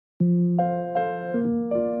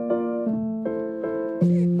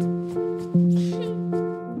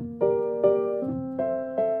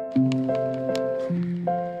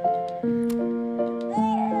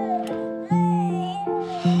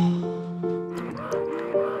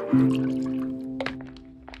No,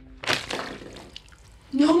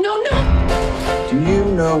 no, no! Do you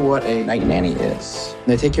know what a night nanny is?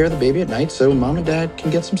 They take care of the baby at night so mom and dad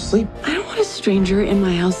can get some sleep. I don't want a stranger in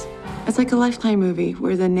my house. It's like a Lifetime movie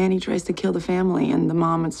where the nanny tries to kill the family and the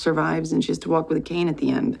mom survives and she has to walk with a cane at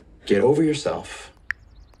the end. Get over yourself.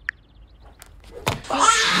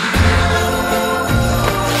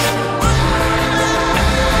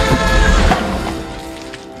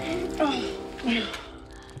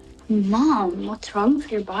 Mom, what's wrong with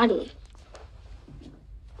your body?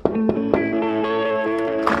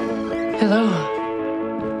 Hello.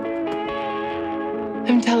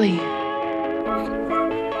 I'm Tully.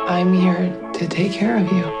 I'm here to take care of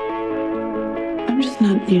you. I'm just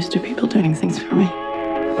not used to people doing things for me.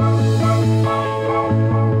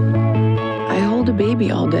 I hold a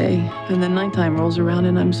baby all day, and then nighttime rolls around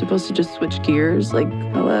and I'm supposed to just switch gears, like,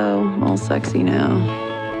 hello, I'm all sexy now.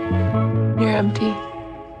 You're empty.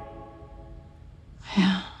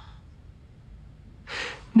 Yeah.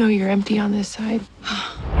 No, you're empty on this side.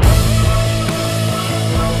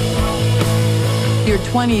 Your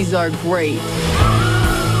 20s are great,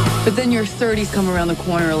 but then your 30s come around the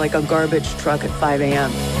corner like a garbage truck at 5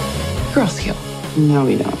 a.m. Girls heal. No,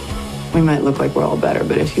 we don't. We might look like we're all better,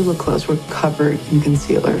 but if you look close, we're covered in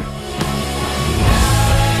concealer.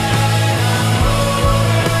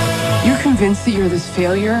 You're convinced that you're this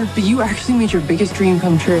failure, but you actually made your biggest dream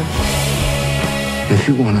come true. If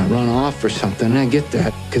you want to run off or something, I get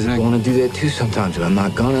that, because I want to do that too sometimes, but I'm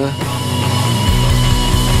not gonna.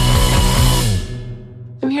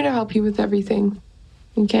 I'm here to help you with everything.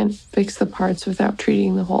 You can't fix the parts without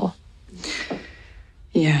treating the whole.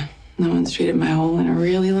 Yeah, no one's treated my hole in a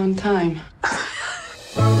really long time.